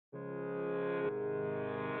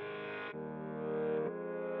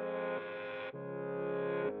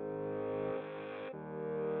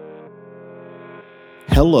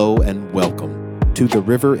Hello and welcome to the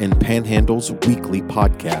River and Panhandle's weekly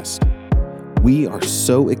podcast. We are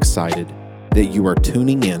so excited that you are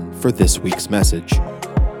tuning in for this week's message.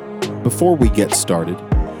 Before we get started,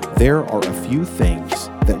 there are a few things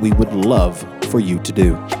that we would love for you to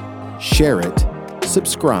do. Share it,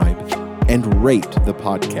 subscribe, and rate the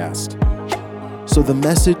podcast. So the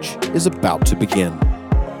message is about to begin.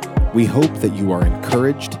 We hope that you are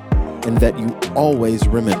encouraged and that you always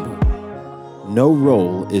remember, no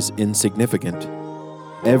role is insignificant.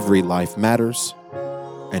 Every life matters,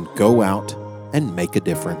 and go out and make a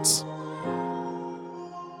difference. It's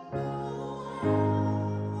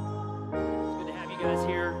good to have you guys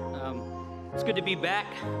here. It's good to be back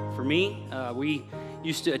for me. We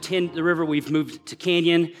used to attend the river. We've moved to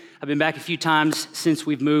Canyon. I've been back a few times since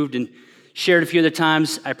we've moved and shared a few other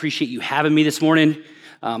times. I appreciate you having me this morning.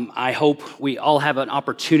 I hope we all have an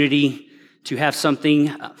opportunity to have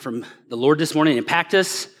something from the Lord this morning impact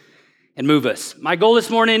us and move us. My goal this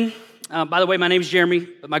morning, by the way, my name is Jeremy,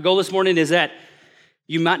 but my goal this morning is that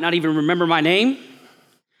you might not even remember my name,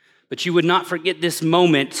 but you would not forget this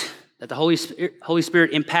moment that the Holy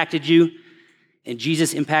Spirit impacted you and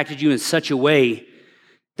Jesus impacted you in such a way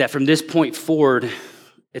that from this point forward,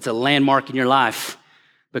 it's a landmark in your life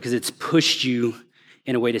because it's pushed you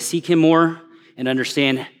in a way to seek Him more and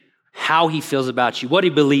understand how He feels about you, what He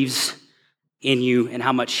believes in you, and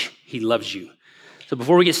how much He loves you. So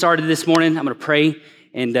before we get started this morning, I'm going to pray,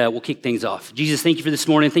 and we'll kick things off. Jesus, thank you for this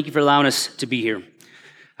morning. Thank you for allowing us to be here.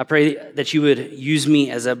 I pray that you would use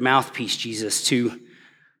me as a mouthpiece, Jesus, to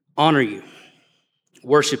honor you,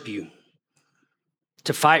 worship you,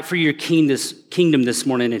 to fight for your kingdom this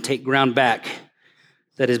morning and take ground back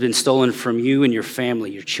that has been stolen from you and your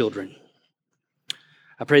family, your children.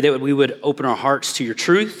 I pray that we would open our hearts to your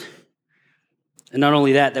truth, and not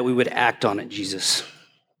only that we would act on it, Jesus.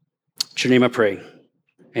 In your name I pray.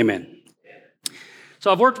 Amen.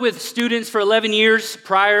 So I've worked with students for 11 years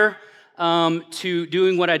prior to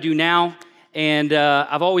doing what I do now, and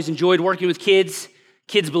I've always enjoyed working with kids.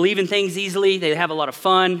 Kids believe in things easily. They have a lot of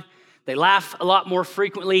fun. They laugh a lot more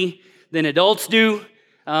frequently than adults do.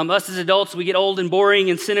 Us as adults, we get old and boring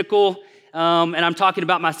and cynical, and I'm talking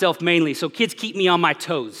about myself mainly. So kids keep me on my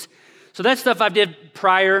toes. So that's stuff I did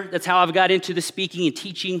prior. That's how I've got into the speaking and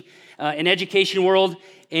teaching and education world.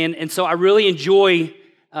 And so I really enjoy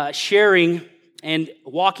sharing and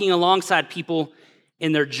walking alongside people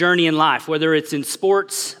in their journey in life, whether it's in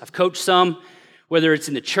sports, I've coached some, whether it's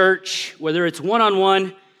in the church, whether it's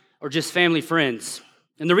one-on-one or just family friends.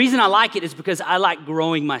 And the reason I like it is because I like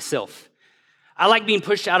growing myself. I like being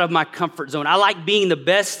pushed out of my comfort zone. I like being the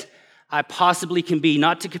best I possibly can be,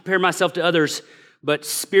 not to compare myself to others, but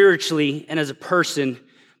spiritually and as a person,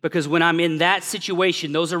 because when I'm in that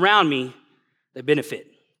situation, those around me, they benefit.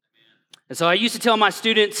 And so I used to tell my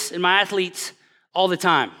students and my athletes all the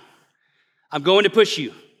time, I'm going to push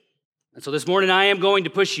you. And so this morning I am going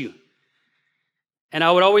to push you. And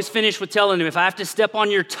I would always finish with telling them, if I have to step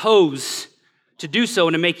on your toes to do so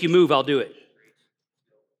and to make you move, I'll do it.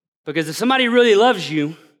 Because if somebody really loves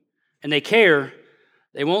you and they care,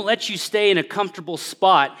 they won't let you stay in a comfortable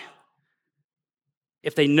spot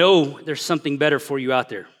if they know there's something better for you out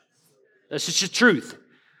there. That's just the truth.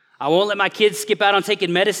 I won't let my kids skip out on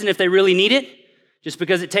taking medicine if they really need it, just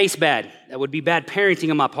because it tastes bad. That would be bad parenting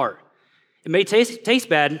on my part. It may taste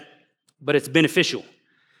bad, but it's beneficial.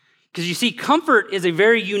 Because you see, comfort is a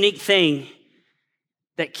very unique thing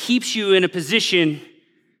that keeps you in a position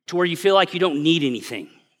to where you feel like you don't need anything.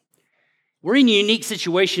 We're in a unique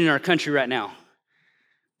situation in our country right now.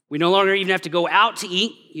 We no longer even have to go out to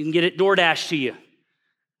eat. You can get it DoorDash to you.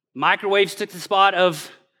 Microwaves took the spot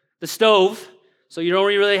of the stove, so you don't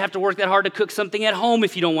really have to work that hard to cook something at home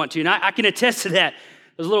if you don't want to. And I can attest to that.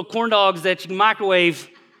 Those little corn dogs that you can microwave,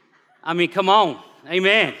 I mean, come on.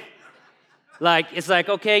 Amen. It's like,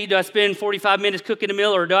 okay, do I spend 45 minutes cooking a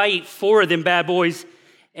meal, or do I eat 4 of them bad boys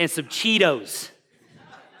and some Cheetos?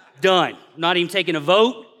 Done. Not even taking a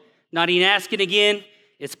vote, not even asking again.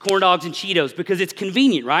 It's corn dogs and Cheetos because it's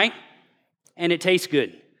convenient, right? And it tastes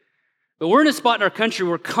good. But we're in a spot in our country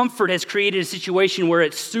where comfort has created a situation where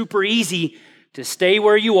it's super easy to stay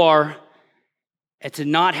where you are and to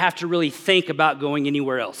not have to really think about going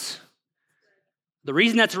anywhere else. The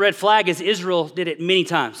reason that's a red flag is Israel did it many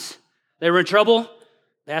times. They were in trouble,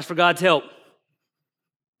 they asked for God's help.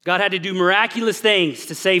 God had to do miraculous things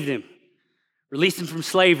to save them, release them from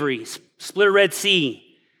slavery, split a Red Sea,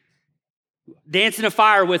 dance in a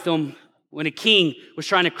fire with them when a king was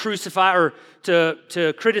trying to crucify or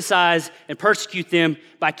to criticize and persecute them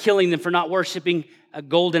by killing them for not worshiping a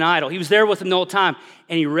golden idol. He was there with them the whole time,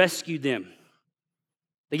 and he rescued them.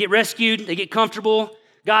 They get rescued, they get comfortable,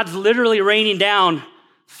 God's literally raining down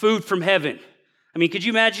food from heaven. I mean, could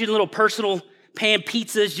you imagine little personal pan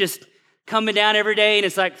pizzas just coming down every day? And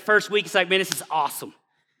it's like, first week, it's like, man, this is awesome.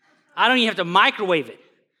 I don't even have to microwave it.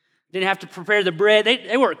 Didn't have to prepare the bread.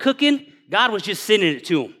 They weren't cooking. God was just sending it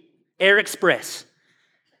to them. Air Express.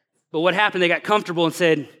 But what happened? They got comfortable and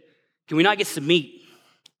said, can we not get some meat?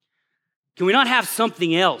 Can we not have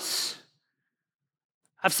something else?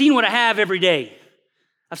 I've seen what I have every day.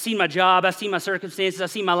 I've seen my job. I've seen my circumstances.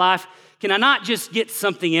 I've seen my life. Can I not just get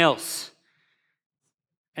something else?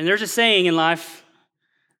 And there's a saying in life,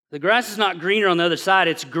 the grass is not greener on the other side.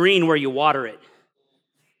 It's green where you water it.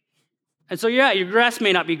 And so, yeah, your grass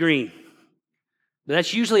may not be green, but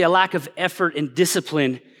that's usually a lack of effort and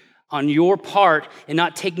discipline on your part and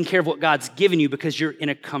not taking care of what God's given you because you're in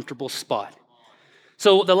a comfortable spot.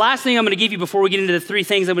 So the last thing I'm going to give you before we get into the three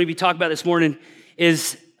things I'm going to be talking about this morning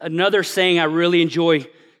is another saying I really enjoy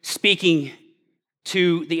speaking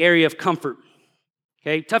to the area of comfort.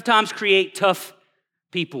 Okay, tough times create tough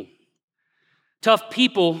people. Tough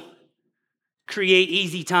people create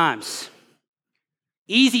easy times.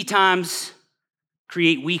 Easy times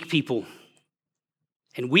create weak people.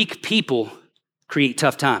 And weak people create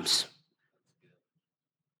tough times.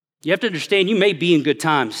 You have to understand you may be in good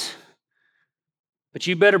times, but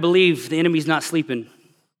you better believe the enemy's not sleeping.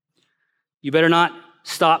 You better not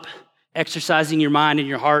stop exercising your mind and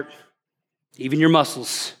your heart, even your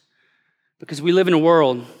muscles, because we live in a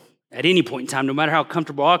world at any point in time, no matter how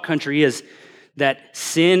comfortable our country is, that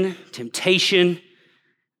sin, temptation,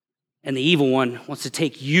 and the evil one wants to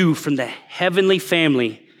take you from the heavenly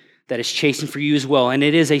family that is chasing for you as well. And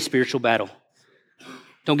it is a spiritual battle.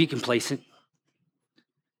 Don't get complacent.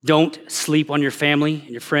 Don't sleep on your family and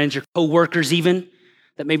your friends, your co-workers even,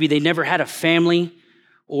 that maybe they never had a family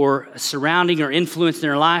or a surrounding or influence in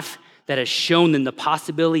their life that has shown them the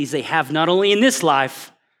possibilities they have not only in this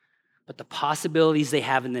life, but the possibilities they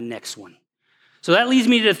have in the next one. So that leads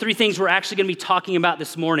me to the three things we're actually going to be talking about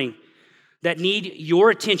this morning that need your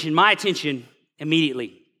attention, my attention,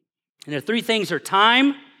 immediately. And the three things are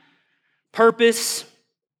time, purpose,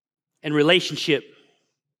 and relationship.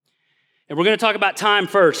 And we're going to talk about time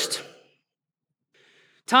first.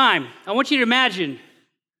 Time. I want you to imagine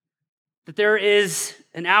that there is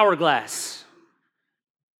an hourglass,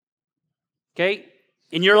 okay,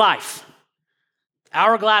 in your life.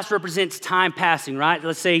 Hourglass represents time passing, right?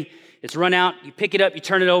 Let's say it's run out, you pick it up, you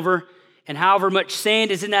turn it over, and however much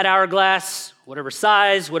sand is in that hourglass, whatever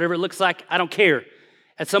size, whatever it looks like, I don't care.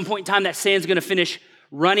 At some point in time, that sand's going to finish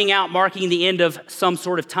running out, marking the end of some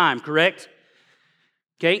sort of time, correct?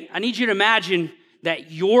 Okay, I need you to imagine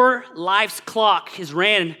that your life's clock is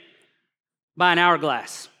ran by an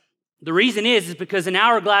hourglass. The reason is because an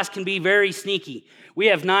hourglass can be very sneaky. We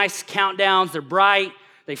have nice countdowns, they're bright,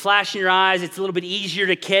 they flash in your eyes. It's a little bit easier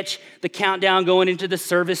to catch the countdown going into the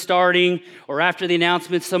service starting or after the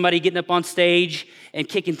announcement, somebody getting up on stage and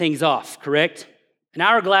kicking things off, correct? An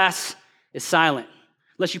hourglass is silent.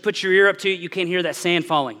 Unless you put your ear up to it, you can't hear that sand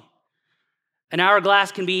falling. An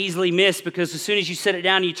hourglass can be easily missed because as soon as you set it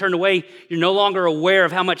down and you turn away, you're no longer aware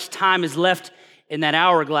of how much time is left in that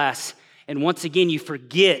hourglass. And once again, you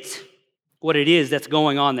forget what it is that's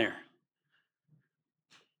going on there.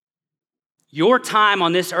 Your time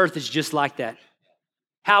on this earth is just like that.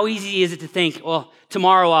 How easy is it to think, well,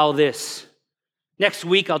 tomorrow I'll this. Next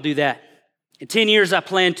week I'll do that. In 10 years I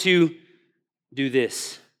plan to do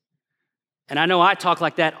this. And I know I talk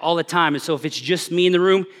like that all the time. And so if it's just me in the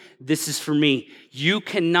room, this is for me. You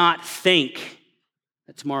cannot think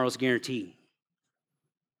that tomorrow's guaranteed.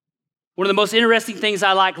 One of the most interesting things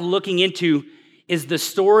I like looking into is the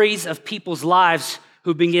stories of people's lives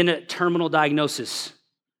who begin a terminal diagnosis.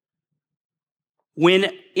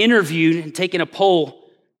 When interviewed and taken a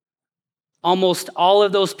poll, almost all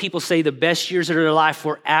of those people say the best years of their life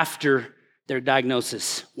were after their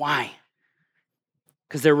diagnosis. Why?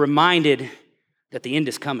 Because they're reminded that the end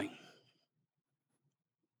is coming.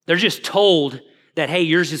 They're just told that, hey,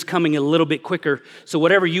 yours is coming a little bit quicker, so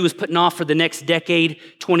whatever you was putting off for the next decade,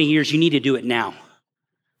 20 years, you need to do it now.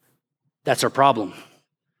 That's our problem.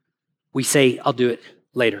 We say, I'll do it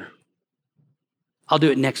later. I'll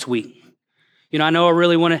do it next week. You know, I know I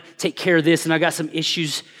really want to take care of this, and I got some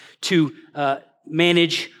issues to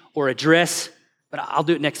manage or address, but I'll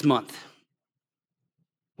do it next month.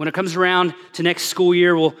 When it comes around to next school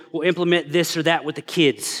year, we'll implement this or that with the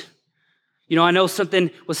kids. You know, I know something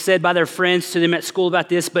was said by their friends to them at school about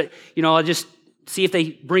this, but, you know, I'll just see if they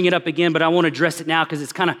bring it up again, but I won't address it now because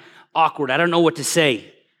it's kind of awkward. I don't know what to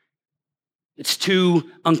say. It's too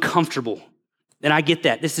uncomfortable. And I get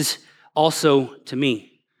that. This is also to me.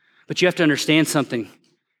 But you have to understand something.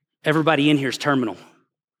 Everybody in here is terminal.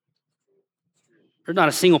 There's not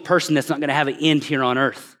a single person that's not going to have an end here on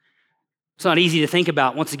earth. It's not easy to think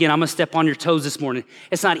about. Once again, I'm going to step on your toes this morning.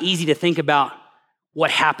 It's not easy to think about what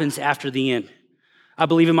happens after the end. I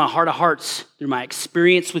believe in my heart of hearts, through my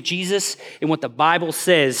experience with Jesus and what the Bible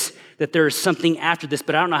says, that there is something after this,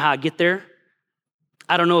 but I don't know how I get there.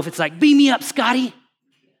 I don't know if it's like, beam me up, Scotty.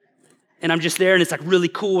 And I'm just there and it's like really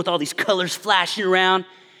cool with all these colors flashing around.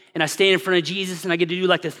 And I stand in front of Jesus and I get to do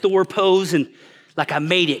like the Thor pose and like I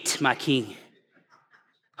made it, my king.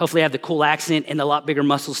 Hopefully I have the cool accent and a lot bigger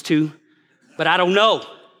muscles too. But I don't know.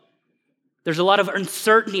 There's a lot of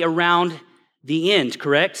uncertainty around the end,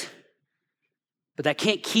 correct? But that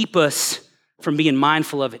can't keep us from being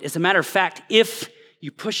mindful of it. As a matter of fact, if you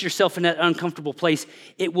push yourself in that uncomfortable place,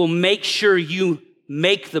 it will make sure you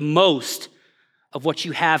make the most of what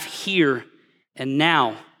you have here and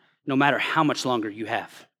now, no matter how much longer you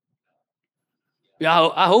have.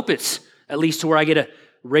 I hope it's at least to where I get to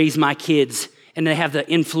raise my kids and they have the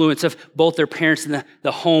influence of both their parents and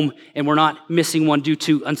the home, and we're not missing one due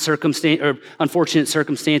to unfortunate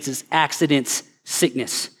circumstances, accidents,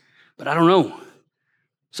 sickness. But I don't know.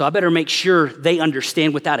 So I better make sure they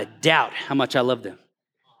understand without a doubt how much I love them,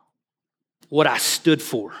 what I stood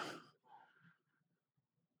for,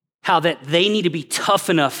 how that they need to be tough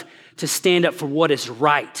enough to stand up for what is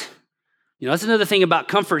right. You know, that's another thing about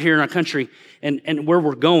comfort here in our country and where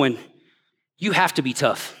we're going. You have to be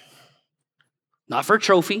tough. Not for a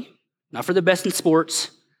trophy, not for the best in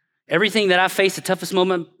sports. Everything that I faced, the toughest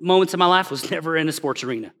moments of my life was never in a sports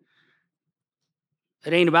arena.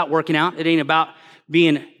 It ain't about working out. It ain't about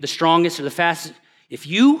being the strongest or the fastest. If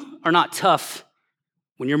you are not tough,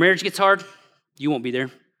 when your marriage gets hard, you won't be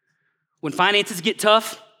there. When finances get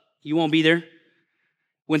tough, you won't be there.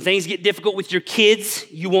 When things get difficult with your kids,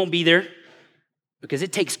 you won't be there. Because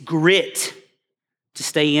it takes grit to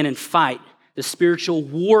stay in and fight the spiritual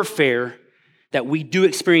warfare that we do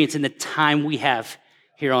experience in the time we have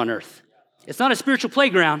here on earth. It's not a spiritual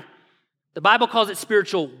playground. The Bible calls it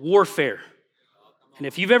spiritual warfare. And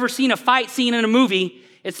if you've ever seen a fight scene in a movie,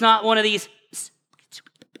 it's not one of these.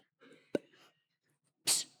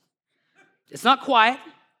 It's not quiet.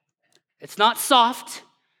 It's not soft.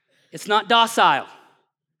 It's not docile.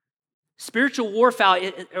 Spiritual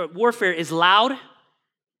warfare is loud.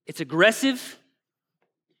 It's aggressive.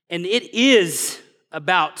 And it is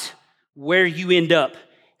about where you end up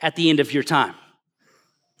at the end of your time.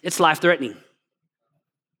 It's life-threatening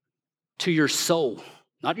to your soul,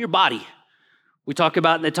 not your body. It talks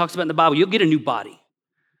about in the Bible, you'll get a new body.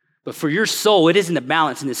 But for your soul, it isn't a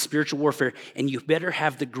balance in this spiritual warfare, and you better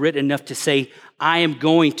have the grit enough to say, I am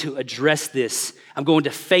going to address this. I'm going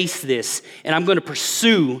to face this, and I'm going to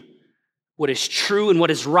pursue what is true and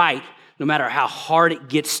what is right, no matter how hard it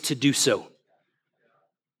gets to do so.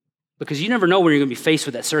 Because you never know when you're going to be faced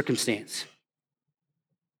with that circumstance.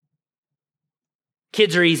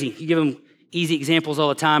 Kids are easy. You give them easy examples all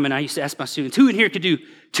the time, and I used to ask my students, who in here could do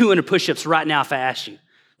 200 push-ups right now if I asked you?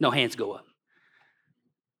 No hands go up.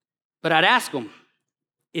 But I'd ask them,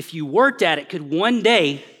 if you worked at it, could one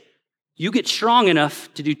day you get strong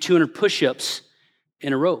enough to do 200 push-ups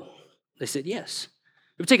in a row? They said yes.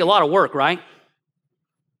 It would take a lot of work, right?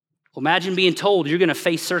 Well, imagine being told you're going to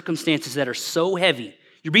face circumstances that are so heavy.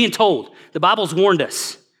 You're being told. The Bible's warned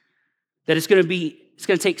us that it's going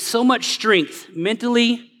to take so much strength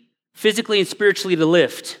mentally, physically, and spiritually to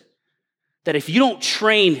lift that if you don't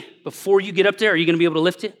train before you get up there, are you going to be able to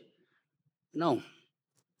lift it? No.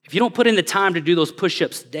 If you don't put in the time to do those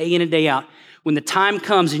push-ups day in and day out, when the time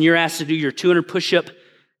comes and you're asked to do your 200 push-up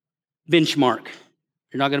benchmark,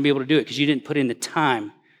 you're not going to be able to do it because you didn't put in the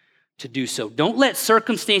time to do so. Don't let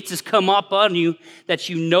circumstances come up on you that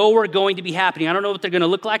you know are going to be happening. I don't know what they're going to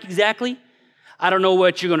look like exactly. I don't know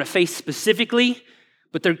what you're going to face specifically,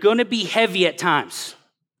 but they're going to be heavy at times.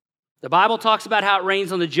 The Bible talks about how it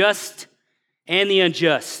rains on the just and the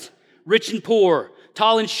unjust, rich and poor,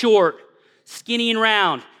 tall and short, skinny and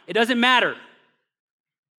round. It doesn't matter.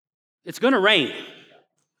 It's going to rain.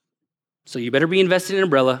 So you better be invested in an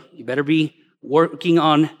umbrella. You better be working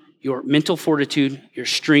on your mental fortitude, your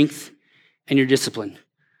strength, and your discipline.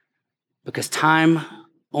 Because time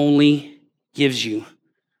only gives you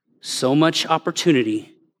so much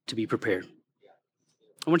opportunity to be prepared.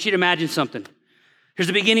 I want you to imagine something. Here's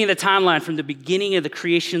the beginning of the timeline from the beginning of the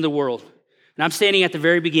creation of the world. And I'm standing at the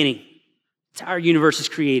very beginning. The entire universe is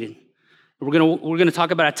created. We're going to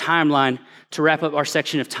talk about a timeline to wrap up our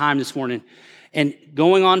section of time this morning. And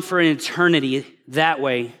going on for an eternity that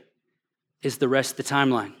way is the rest of the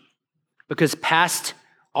timeline. Because past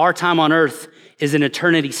our time on earth is an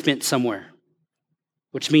eternity spent somewhere,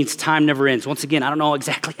 which means time never ends. Once again, I don't know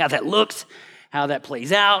exactly how that looks, how that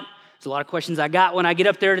plays out. There's a lot of questions I got when I get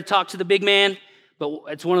up there to talk to the big man, but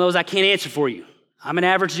it's one of those I can't answer for you. I'm an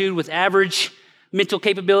average dude with average mental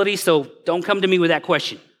capabilities, so don't come to me with that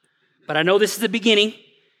question. But I know this is the beginning,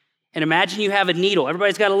 and imagine you have a needle.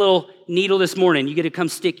 Everybody's got a little needle this morning. You get to come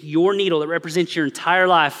stick your needle that represents your entire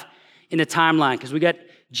life in a timeline, because we got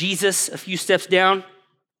Jesus a few steps down,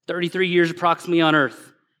 33 years approximately on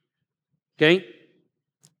earth. Okay?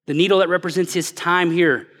 The needle that represents his time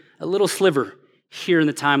here, a little sliver here in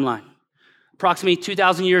the timeline. Approximately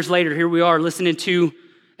 2,000 years later, here we are listening to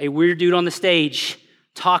a weird dude on the stage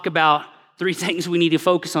talk about 3 things we need to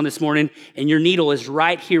focus on this morning, and your needle is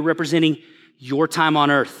right here representing your time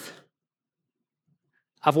on earth.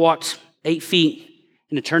 I've walked 8 feet,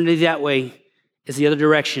 and eternity that way is the other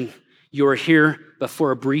direction. You are here, but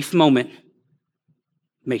for a brief moment,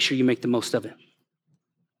 make sure you make the most of it.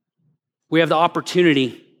 We have the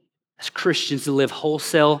opportunity as Christians to live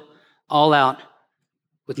wholesale, all out,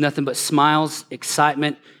 with nothing but smiles,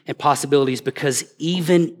 excitement, and possibilities, because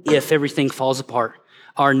even if everything falls apart,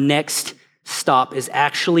 our next stop is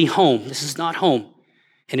actually home. This is not home,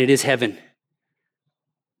 and it is heaven.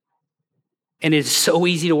 And it's so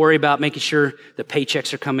easy to worry about making sure the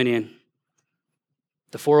paychecks are coming in.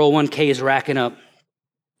 The 401k is racking up.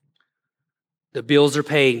 The bills are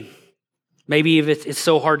paid. Maybe if it's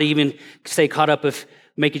so hard to even stay caught up with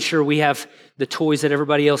making sure we have the toys that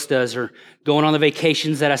everybody else does, or going on the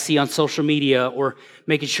vacations that I see on social media, or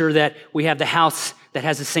making sure that we have the house that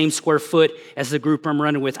has the same square foot as the group I'm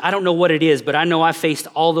running with. I don't know what it is, but I know I faced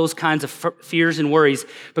all those kinds of fears and worries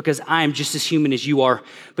because I am just as human as you are.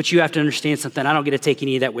 But you have to understand something. I don't get to take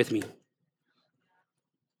any of that with me.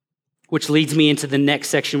 Which leads me into the next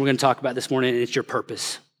section we're going to talk about this morning, and it's your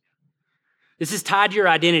purpose. This is tied to your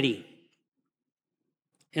identity.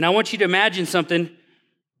 And I want you to imagine something,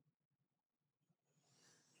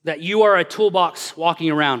 that you are a toolbox walking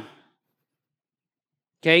around.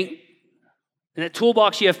 Okay? In that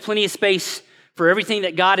toolbox, you have plenty of space for everything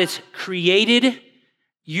that God has created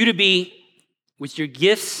you to be with your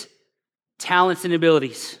gifts, talents, and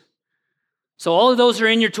abilities. So all of those are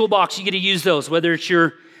in your toolbox. You get to use those, whether it's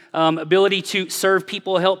your ability to serve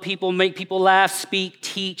people, help people, make people laugh, speak,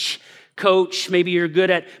 teach, coach. Maybe you're good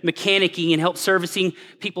at mechanicking and help servicing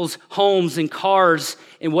people's homes and cars,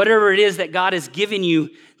 and whatever it is that God has given you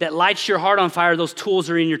that lights your heart on fire, those tools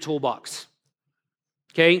are in your toolbox.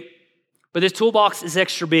 Okay? But this toolbox is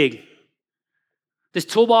extra big. This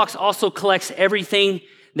toolbox also collects everything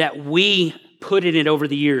that we put in it over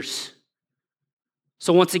the years.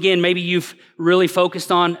 So once again, maybe you've really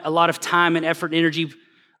focused on a lot of time and effort and energy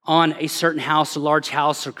on a certain house, a large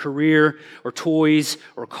house, or career, or toys,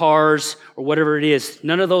 or cars, or whatever it is.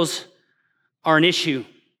 None of those are an issue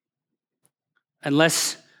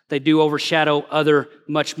unless they do overshadow other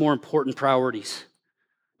much more important priorities.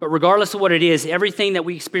 But regardless of what it is, everything that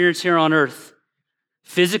we experience here on earth,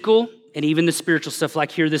 physical and even the spiritual stuff,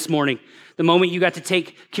 like here this morning, the moment you got to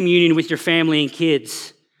take communion with your family and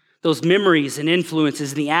kids, those memories and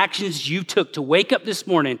influences and the actions you took to wake up this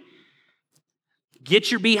morning,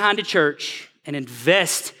 get your behind to church, and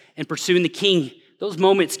invest in pursuing the King, those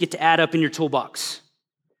moments get to add up in your toolbox.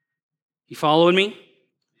 You following me?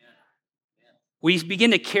 We begin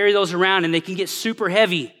to carry those around, and they can get super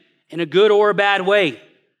heavy in a good or a bad way.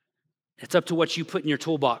 It's up to what you put in your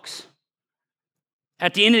toolbox.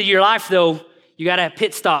 At the end of your life, though, you got to have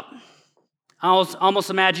pit stop. I almost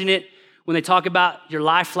imagine it when they talk about your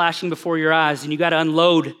life flashing before your eyes, and you got to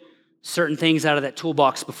unload certain things out of that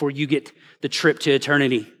toolbox before you get the trip to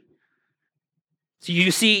eternity. So you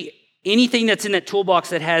see, anything that's in that toolbox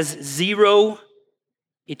that has zero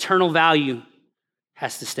eternal value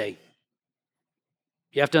has to stay.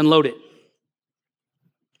 You have to unload it.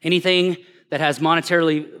 Anything that has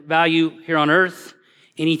monetarily value here on earth,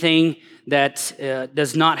 anything that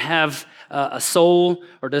does not have a soul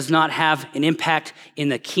or does not have an impact in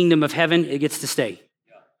the kingdom of heaven, it gets to stay.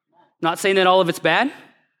 Not saying that all of it's bad.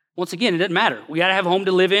 Once again, it doesn't matter. We got to have a home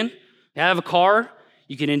to live in. You got to have a car.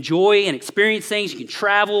 You can enjoy and experience things. You can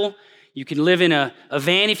travel. You can live in a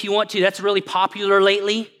van if you want to. That's really popular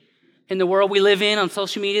lately in the world we live in on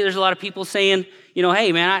social media. There's a lot of people saying, you know,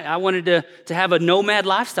 hey, man, I wanted to have a nomad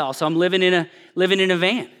lifestyle, so I'm living in a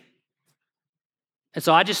van. And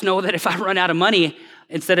so I just know that if I run out of money,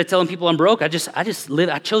 instead of telling people I'm broke, I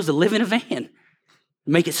chose to live in a van.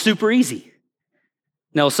 Make it super easy.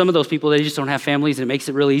 No, some of those people, they just don't have families, and it makes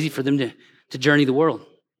it really easy for them to journey the world.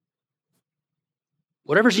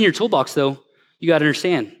 Whatever's in your toolbox, though, you got to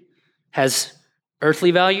understand, has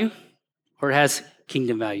earthly value or it has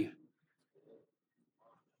kingdom value.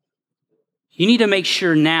 You need to make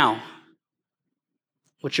sure now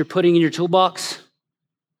what you're putting in your toolbox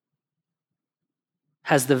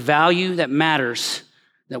has the value that matters,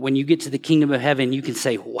 that when you get to the kingdom of heaven, you can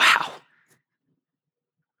say, wow,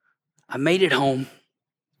 I made it home.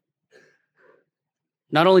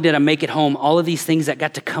 Not only did I make it home, all of these things that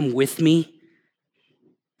got to come with me,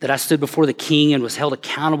 that I stood before the king and was held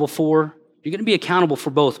accountable for, you're going to be accountable for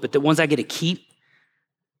both, but the ones I get to keep,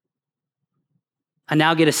 I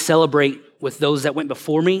now get to celebrate with those that went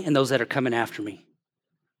before me and those that are coming after me.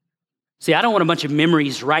 See, I don't want a bunch of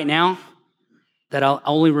memories right now that I'll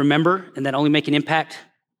only remember and that only make an impact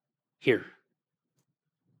here.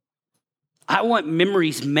 I want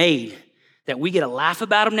memories made that we get to laugh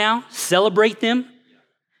about them now, celebrate them,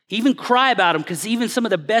 even cry about them, because even some of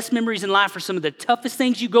the best memories in life are some of the toughest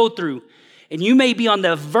things you go through, and you may be on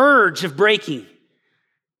the verge of breaking.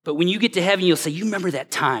 But when you get to heaven, you'll say, you remember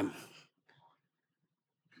that time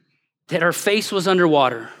that our face was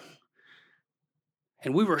underwater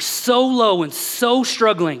and we were so low and so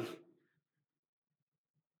struggling,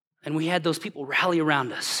 and we had those people rally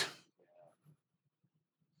around us.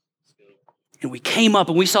 And we came up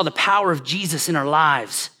and we saw the power of Jesus in our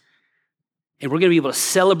lives. And we're going to be able to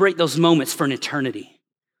celebrate those moments for an eternity.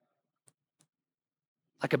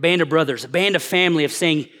 Like a band of brothers, a band of family of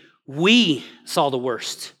saying, we saw the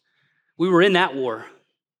worst. We were in that war.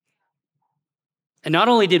 And not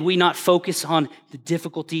only did we not focus on the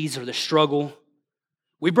difficulties or the struggle,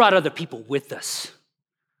 we brought other people with us.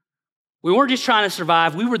 We weren't just trying to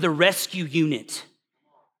survive, we were the rescue unit.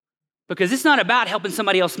 Because it's not about helping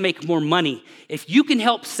somebody else make more money. If you can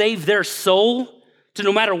help save their soul, to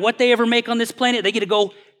no matter what they ever make on this planet, they get to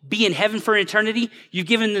go be in heaven for an eternity, you've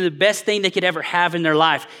given them the best thing they could ever have in their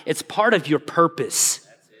life. It's part of your purpose.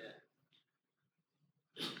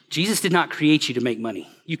 Jesus did not create you to make money.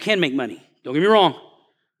 You can make money. Don't get me wrong.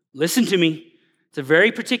 Listen to me. It's a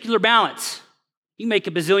very particular balance. You can make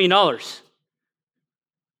 $1 bazillion.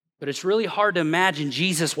 But it's really hard to imagine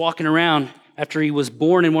Jesus walking around after he was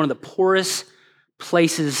born in one of the poorest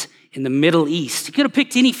places in the Middle East. He could have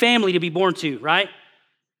picked any family to be born to, right?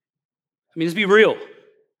 I mean, let's be real.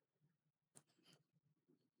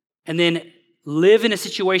 And then live in a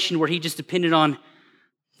situation where he just depended on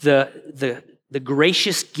the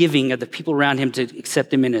gracious giving of the people around him to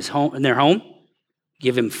accept him in his home, in their home,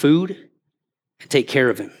 give him food, and take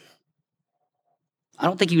care of him. I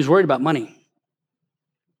don't think he was worried about money.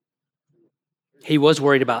 He was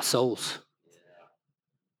worried about souls.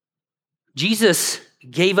 Jesus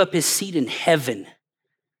gave up his seat in heaven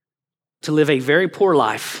to live a very poor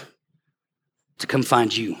life to come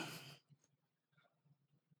find you.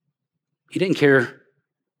 He didn't care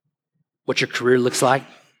what your career looks like.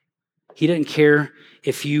 He didn't care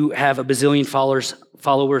if you have $1 bazillion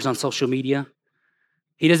followers on social media.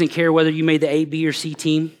 He doesn't care whether you made the A, B, or C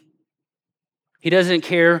team. He doesn't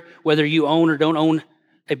care whether you own or don't own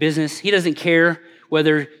a business. He doesn't care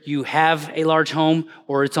whether you have a large home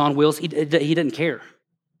or it's on wheels. He doesn't care.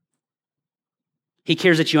 He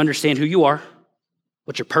cares that you understand who you are,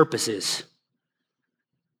 what your purpose is.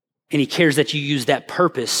 And he cares that you use that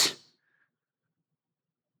purpose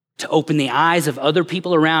to open the eyes of other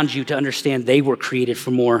people around you to understand they were created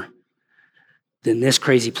for more than this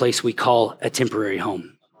crazy place we call a temporary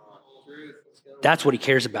home. That's what he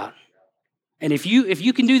cares about. And if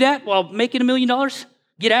you can do that while making $1 million,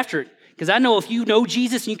 get after it. Because I know if you know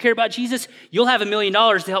Jesus and you care about Jesus, you'll have $1 million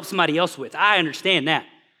to help somebody else with. I understand that.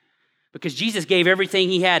 Because Jesus gave everything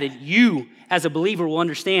he had, and you, as a believer, will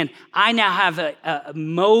understand, I now have a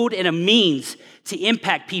mode and a means to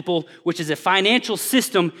impact people, which is a financial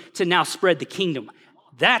system to now spread the kingdom.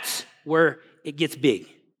 That's where it gets big.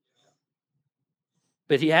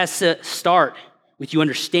 But it has to start with you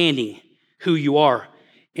understanding who you are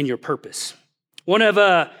and your purpose. One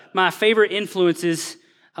of my favorite influences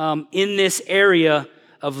in this area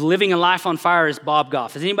of living a life on fire is Bob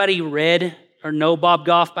Goff. Has anybody read or know Bob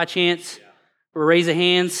Goff by chance? Or raise of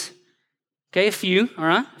hands? Okay, a few, all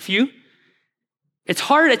right, a few. It's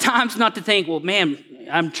hard at times not to think, well, man,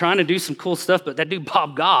 I'm trying to do some cool stuff, but that dude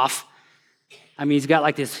Bob Goff, I mean, he's got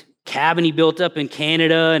like this cabin he built up in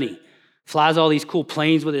Canada, and he flies all these cool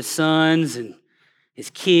planes with his sons and his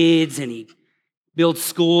kids, and he builds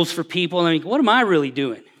schools for people. I mean, what am I really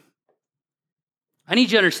doing? I need you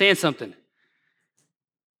to understand something.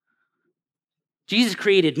 Jesus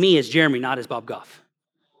created me as Jeremy, not as Bob Goff.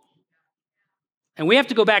 And we have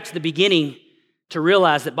to go back to the beginning to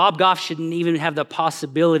realize that Bob Goff shouldn't even have the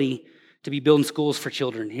possibility to be building schools for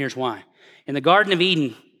children. Here's why. In the Garden of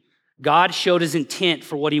Eden, God showed his intent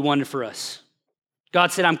for what he wanted for us.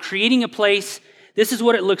 God said, I'm creating a place. This is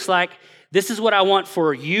what it looks like. This is what I want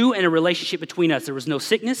for you and a relationship between us. There was no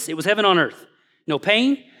sickness. It was heaven on earth. No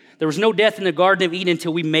pain. There was no death in the Garden of Eden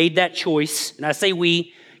until we made that choice. And I say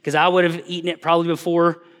we, because I would have eaten it probably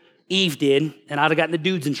before Eve did, and I'd have gotten the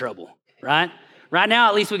dudes in trouble, right? Right now,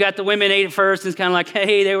 at least we got the women ate it first, and it's kind of like,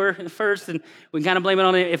 hey, they were first, and we can kind of blame it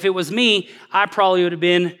on it. If it was me, I probably would have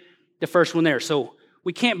been the first one there. So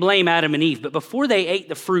we can't blame Adam and Eve. But before they ate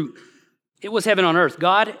the fruit, it was heaven on earth.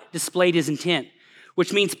 God displayed his intent,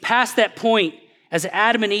 which means past that point, as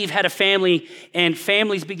Adam and Eve had a family and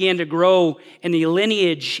families began to grow and the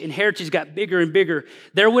lineage and heritage got bigger and bigger,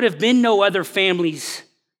 there would have been no other families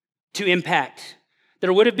to impact.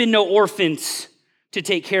 There would have been no orphans to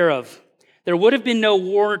take care of. There would have been no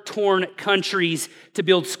war-torn countries to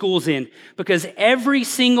build schools in, because every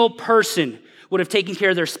single person would have taken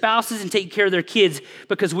care of their spouses and taken care of their kids,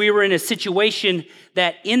 because we were in a situation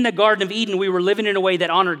that in the Garden of Eden, we were living in a way that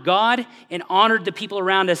honored God and honored the people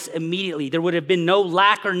around us immediately. There would have been no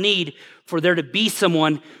lack or need for there to be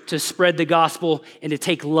someone to spread the gospel and to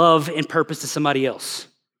take love and purpose to somebody else.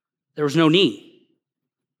 There was no need.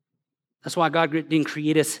 That's why God didn't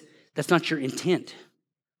create us. That's not your intent.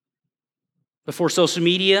 Before social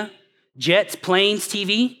media, jets, planes,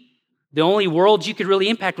 TV, the only world you could really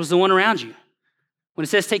impact was the one around you. When it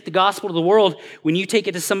says take the gospel to the world, when you take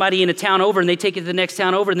it to somebody in a town over and they take it to the next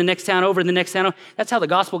town over and the next town over and the next town over, that's how the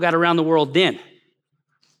gospel got around the world then.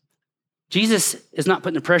 Jesus is not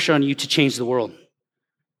putting the pressure on you to change the world.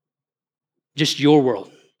 Just your world,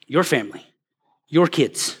 your family, your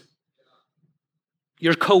kids,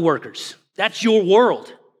 your coworkers. That's your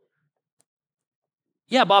world.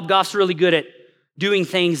 Yeah, Bob Goff's really good at doing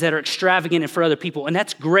things that are extravagant and for other people, and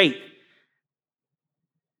that's great.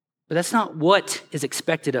 But that's not what is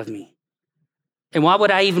expected of me. And why would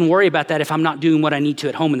I even worry about that if I'm not doing what I need to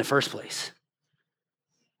at home in the first place?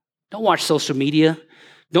 Don't watch social media.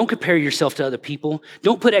 Don't compare yourself to other people.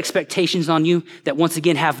 Don't put expectations on you that once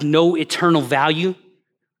again have no eternal value.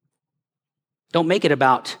 Don't make it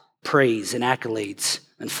about praise and accolades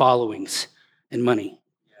and followings and money.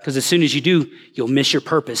 Because as soon as you do, you'll miss your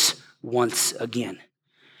purpose once again.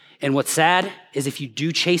 And what's sad is if you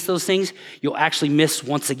do chase those things, you'll actually miss,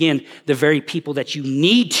 once again, the very people that you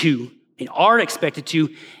need to and are expected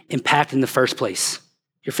to impact in the first place,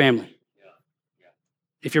 your family.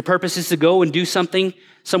 If your purpose is to go and do something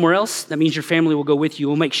somewhere else, that means your family will go with you.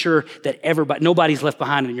 We'll make sure that nobody's left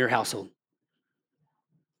behind in your household.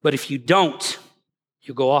 But if you don't,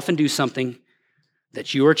 you'll go off and do something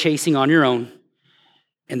that you are chasing on your own,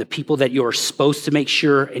 and the people that you are supposed to make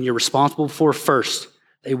sure and you're responsible for first,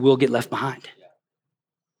 they will get left behind.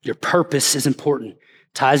 Your purpose is important.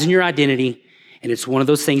 Ties in your identity, and it's one of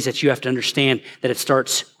those things that you have to understand that it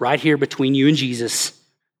starts right here between you and Jesus,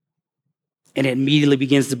 and it immediately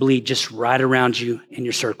begins to bleed just right around you in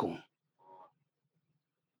your circle.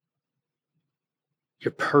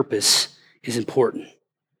 Your purpose is important.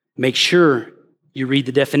 Make sure you read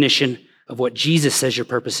the definition of what Jesus says your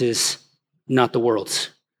purpose is, not the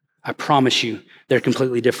world's. I promise you, they're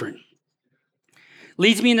completely different.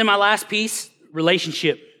 Leads me into my last piece,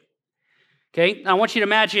 relationship. Okay, now I want you to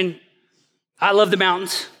imagine, I love the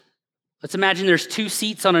mountains. Let's imagine there's two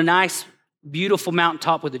seats on a nice, beautiful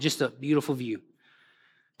mountaintop with just a beautiful view.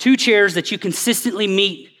 Two chairs that you consistently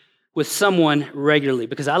meet with someone regularly,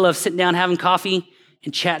 because I love sitting down, having coffee,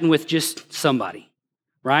 and chatting with just somebody,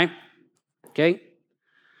 right? Okay?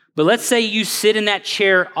 But let's say you sit in that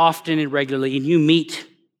chair often and regularly, and you meet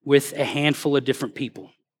with a handful of different people.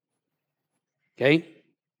 Okay?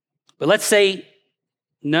 But let's say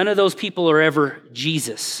none of those people are ever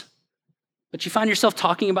Jesus. But you find yourself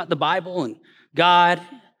talking about the Bible and God,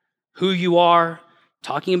 who you are,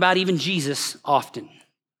 talking about even Jesus often.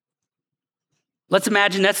 Let's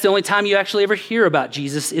imagine that's the only time you actually ever hear about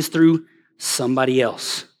Jesus is through somebody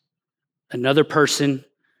else, another person,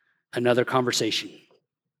 another conversation.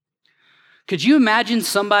 Could you imagine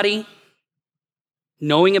somebody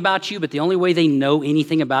knowing about you, but the only way they know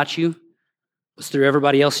anything about you was through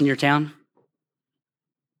everybody else in your town?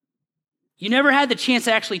 You never had the chance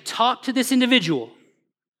to actually talk to this individual,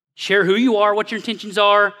 share who you are, what your intentions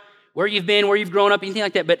are, where you've been, where you've grown up, anything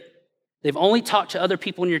like that, but they've only talked to other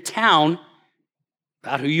people in your town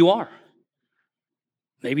about who you are.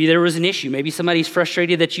 Maybe there was an issue. Maybe somebody's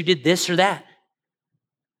frustrated that you did this or that.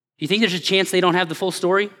 Do you think there's a chance they don't have the full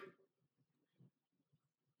story?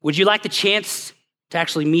 Would you like the chance to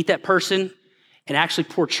actually meet that person and actually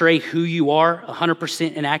portray who you are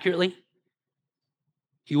 100% and accurately?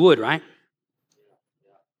 You would, right?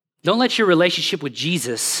 Don't let your relationship with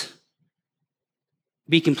Jesus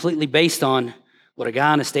be completely based on what a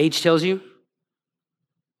guy on a stage tells you,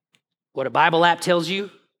 what a Bible app tells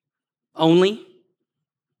you only,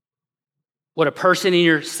 what a person in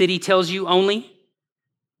your city tells you only.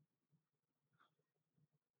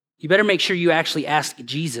 you better make sure you actually ask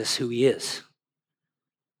Jesus who he is.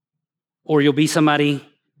 Or you'll be somebody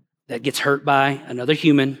that gets hurt by another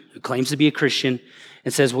human who claims to be a Christian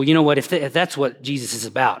and says, well, you know what, if that's what Jesus is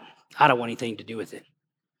about, I don't want anything to do with it.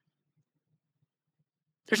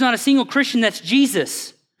 There's not a single Christian that's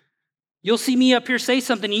Jesus. You'll see me up here say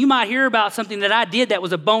something, and you might hear about something that I did that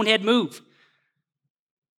was a bonehead move.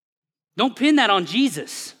 Don't pin that on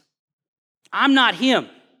Jesus. I'm not him.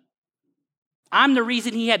 I'm the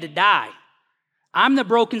reason he had to die. I'm the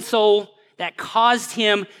broken soul that caused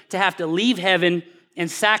him to have to leave heaven and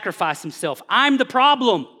sacrifice himself. I'm the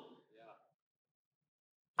problem.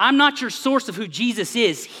 I'm not your source of who Jesus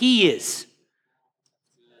is. He is.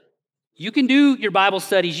 You can do your Bible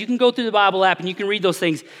studies. You can go through the Bible app and you can read those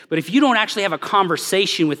things. But if you don't actually have a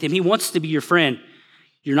conversation with him, he wants to be your friend.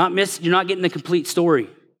 You're not getting the complete story.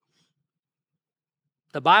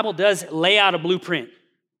 The Bible does lay out a blueprint.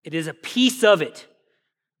 It is a piece of it.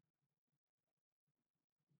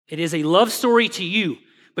 It is a love story to you.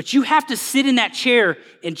 But you have to sit in that chair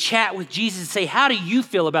and chat with Jesus and say, how do you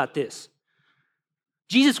feel about this?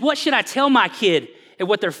 Jesus, what should I tell my kid and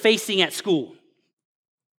what they're facing at school?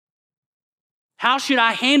 How should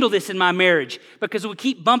I handle this in my marriage? Because we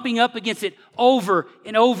keep bumping up against it over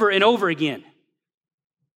and over and over again.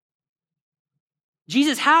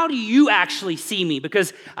 Jesus, how do you actually see me?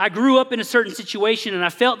 Because I grew up in a certain situation and I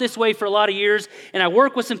felt this way for a lot of years, and I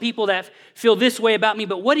work with some people that feel this way about me,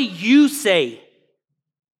 but what do you say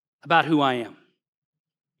about who I am?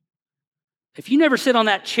 If you never sit on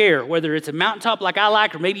that chair, whether it's a mountaintop like I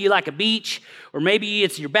like, or maybe you like a beach, or maybe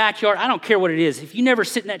it's your backyard, I don't care what it is. If you never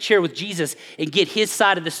sit in that chair with Jesus and get his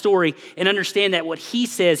side of the story and understand that what he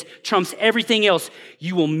says trumps everything else,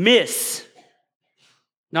 you will miss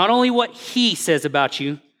not only what he says about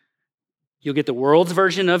you, you'll get the world's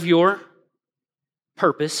version of your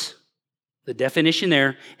purpose, the definition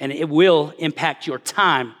there, and it will impact your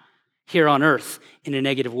time here on earth in a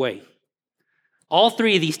negative way. All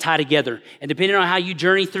three of these tie together, and depending on how you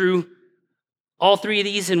journey through all three of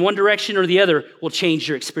these in one direction or the other will change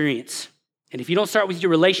your experience. And if you don't start with your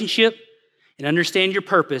relationship and understand your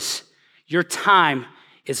purpose, your time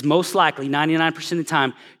is most likely, 99% of the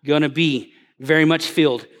time, going to be very much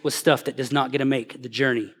filled with stuff that does not get to make the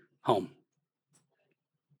journey home.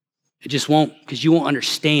 It just won't, because you won't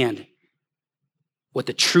understand what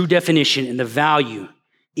the true definition and the value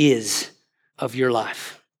is of your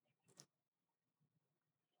life.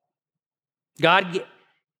 God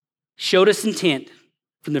showed us intent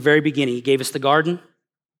from the very beginning. He gave us the garden.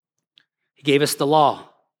 He gave us the law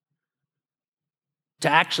to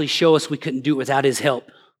actually show us we couldn't do it without his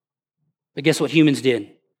help. But guess what humans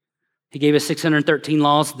did? He gave us 613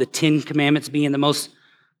 laws, the 10 commandments being the most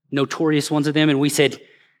notorious ones of them, and we said,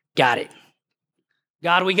 got it.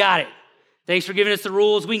 God, we got it. Thanks for giving us the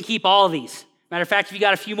rules. We can keep all of these. Matter of fact, if you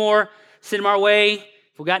got a few more, send them our way.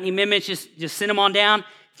 If we got any amendments, just send them on down.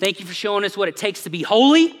 Thank you for showing us what it takes to be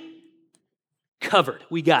holy. Covered.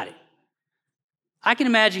 We got it. I can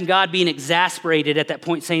imagine God being exasperated at that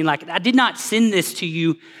point, saying, like, I did not send this to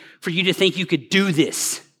you for you to think you could do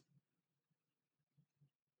this.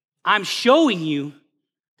 I'm showing you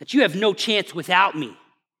that you have no chance without me.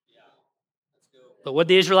 But what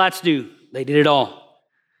the Israelites do, they did it all.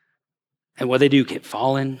 And what they do, kept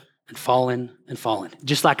falling and falling and falling,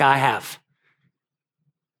 just like I have.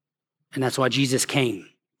 And that's why Jesus came.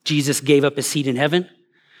 Jesus gave up his seat in heaven.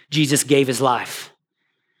 Jesus gave his life.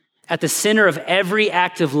 At the center of every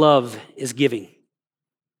act of love is giving.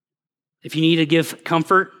 If you need to give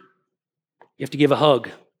comfort, you have to give a hug,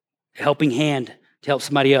 a helping hand to help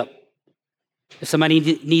somebody up. If somebody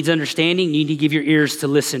needs understanding, you need to give your ears to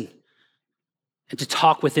listen and to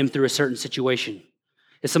talk with them through a certain situation.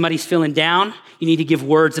 If somebody's feeling down, you need to give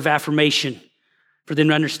words of affirmation for them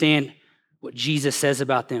to understand what Jesus says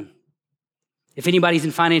about them. If anybody's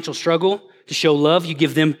in financial struggle, to show love, you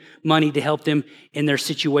give them money to help them in their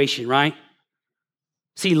situation, right?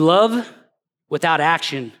 See, love without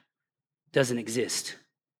action doesn't exist.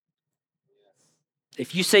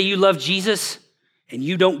 If you say you love Jesus and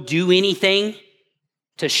you don't do anything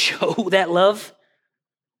to show that love,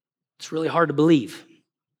 it's really hard to believe.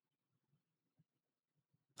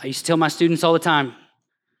 I used to tell my students all the time,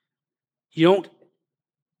 you don't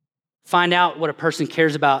find out what a person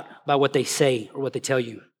cares about by what they say or what they tell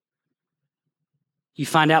you. You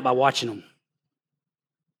find out by watching them.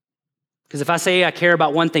 Because if I say I care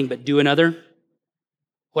about one thing but do another,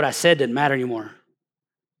 what I said doesn't matter anymore.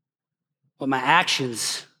 What my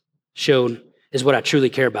actions showed is what I truly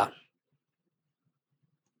care about.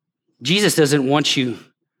 Jesus doesn't want you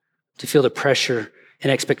to feel the pressure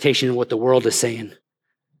and expectation of what the world is saying.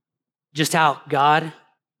 Just how God,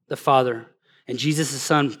 the Father, and Jesus, the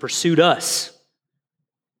Son, pursued us.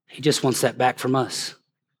 He just wants that back from us.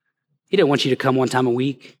 He didn't want you to come one time a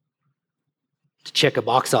week to check a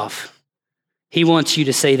box off. He wants you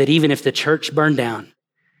to say that even if the church burned down,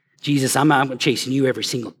 Jesus, I'm chasing you every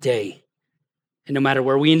single day. And no matter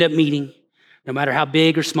where we end up meeting, no matter how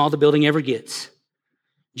big or small the building ever gets,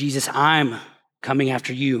 Jesus, I'm coming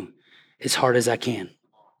after you as hard as I can.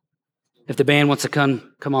 If the band wants to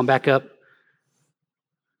come on back up,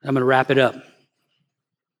 I'm going to wrap it up.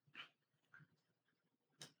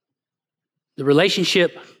 The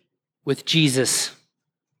relationship with Jesus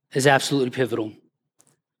is absolutely pivotal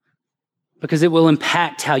because it will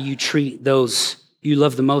impact how you treat those you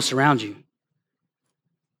love the most around you.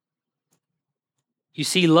 You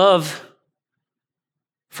see, love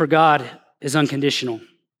for God is unconditional.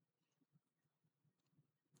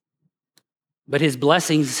 But his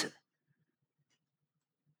blessings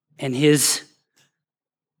and his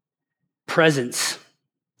presence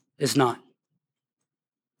is not.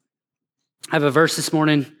 I have a verse this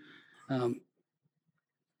morning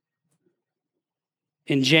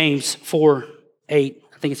in James 4:8.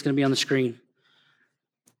 I think it's going to be on the screen.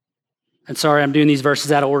 And sorry, I'm doing these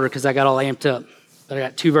verses out of order because I got all amped up. But I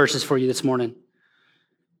got two verses for you this morning.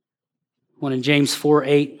 One in James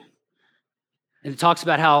 4:8. And it talks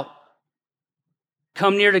about how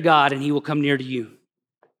come near to God and he will come near to you.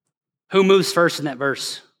 Who moves first in that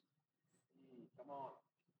verse? Come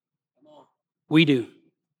on. We do.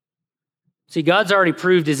 See, God's already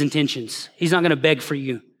proved his intentions. He's not going to beg for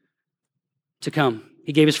you to come.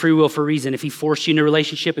 He gave us free will for a reason. If he forced you into a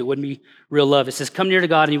relationship, it wouldn't be real love. It says, come near to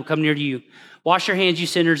God and he will come near to you. Wash your hands, you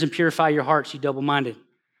sinners, and purify your hearts, you double-minded.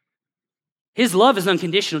 His love is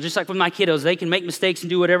unconditional, just like with my kiddos. They can make mistakes and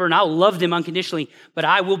do whatever, and I'll love them unconditionally, but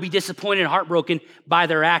I will be disappointed and heartbroken by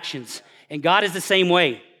their actions. And God is the same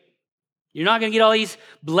way. You're not going to get all these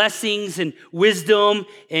blessings and wisdom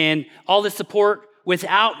and all this support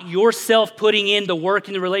without yourself putting in the work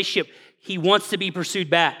in the relationship. He wants to be pursued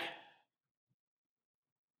back.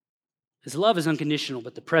 His love is unconditional,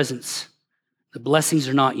 but the presence, the blessings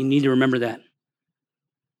are not. You need to remember that.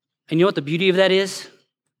 And you know what the beauty of that is?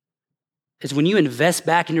 Is when you invest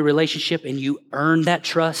back in your relationship and you earn that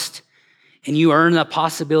trust and you earn the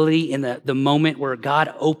possibility in the moment where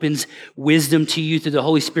God opens wisdom to you through the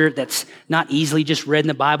Holy Spirit that's not easily just read in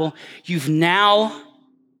the Bible, you've now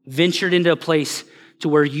ventured into a place to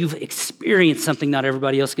where you've experienced something not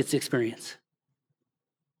everybody else gets to experience.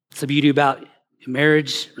 It's the beauty about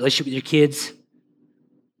marriage, relationship with your kids.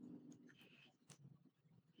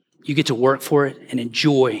 You get to work for it and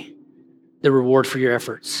enjoy the reward for your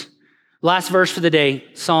efforts. Last verse for the day,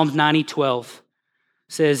 Psalms 90:12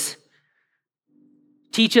 says,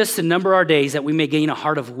 teach us to number our days that we may gain a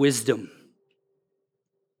heart of wisdom.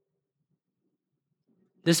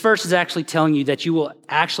 This verse is actually telling you that you will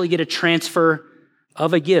actually get a transfer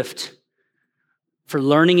of a gift for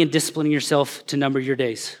learning and disciplining yourself to number your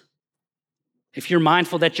days. If you're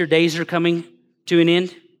mindful that your days are coming to an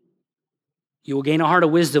end, you will gain a heart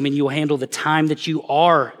of wisdom and you will handle the time that you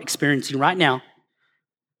are experiencing right now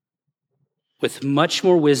with much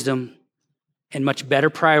more wisdom and much better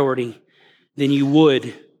priority than you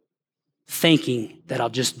would thinking that I'll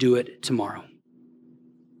just do it tomorrow.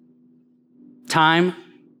 Time,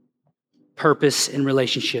 purpose, and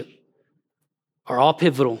relationship are all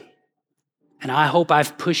pivotal. And I hope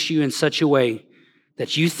I've pushed you in such a way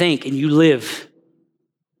that you think and you live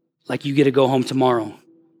like you get to go home tomorrow.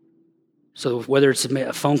 So whether it's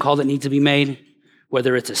a phone call that needs to be made,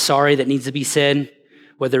 whether it's a sorry that needs to be said,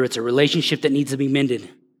 whether it's a relationship that needs to be mended,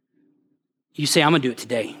 you say, I'm going to do it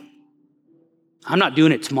today. I'm not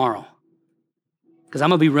doing it tomorrow because I'm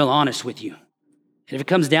going to be real honest with you. And if it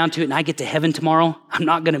comes down to it and I get to heaven tomorrow, I'm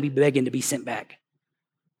not going to be begging to be sent back.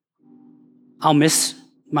 I'll miss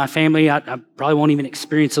my family. I probably won't even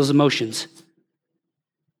experience those emotions.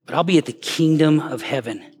 But I'll be at the kingdom of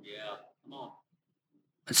heaven. Yeah, come on.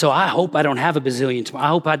 And so I hope I don't have a bazillion tomorrow. I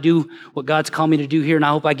hope I do what God's called me to do here, and I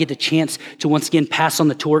hope I get the chance to once again pass on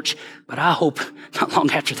the torch. But I hope not long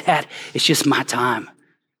after that, it's just my time.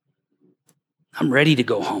 I'm ready to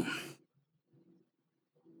go home.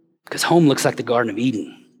 Because home looks like the Garden of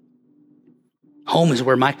Eden. Home is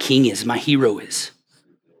where my king is, my hero is.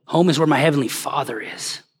 Home is where my heavenly Father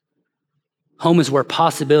is. Home is where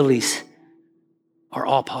possibilities are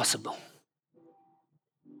all possible.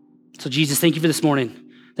 So Jesus, thank you for this morning.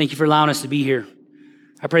 Thank you for allowing us to be here.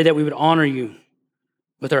 I pray that we would honor you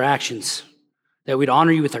with our actions, that we'd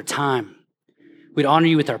honor you with our time, we'd honor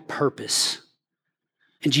you with our purpose.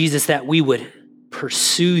 And Jesus, that we would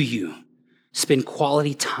pursue you, spend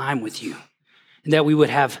quality time with you, and that we would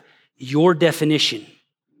have your definition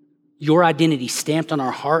your identity stamped on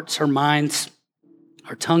our hearts, our minds,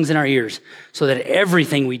 our tongues, and our ears, so that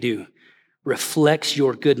everything we do reflects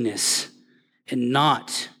your goodness and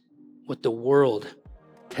not what the world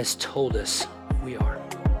has told us we are.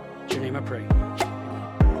 In your name I pray.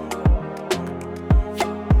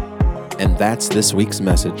 And that's this week's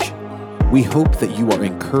message. We hope that you are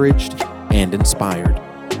encouraged and inspired.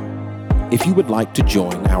 If you would like to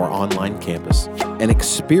join our online campus and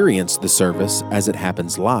experience the service as it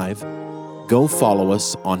happens live, go follow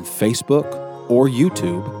us on Facebook or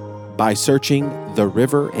YouTube by searching The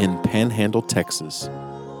River in Panhandle, Texas.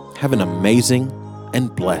 Have an amazing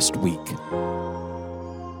and blessed week.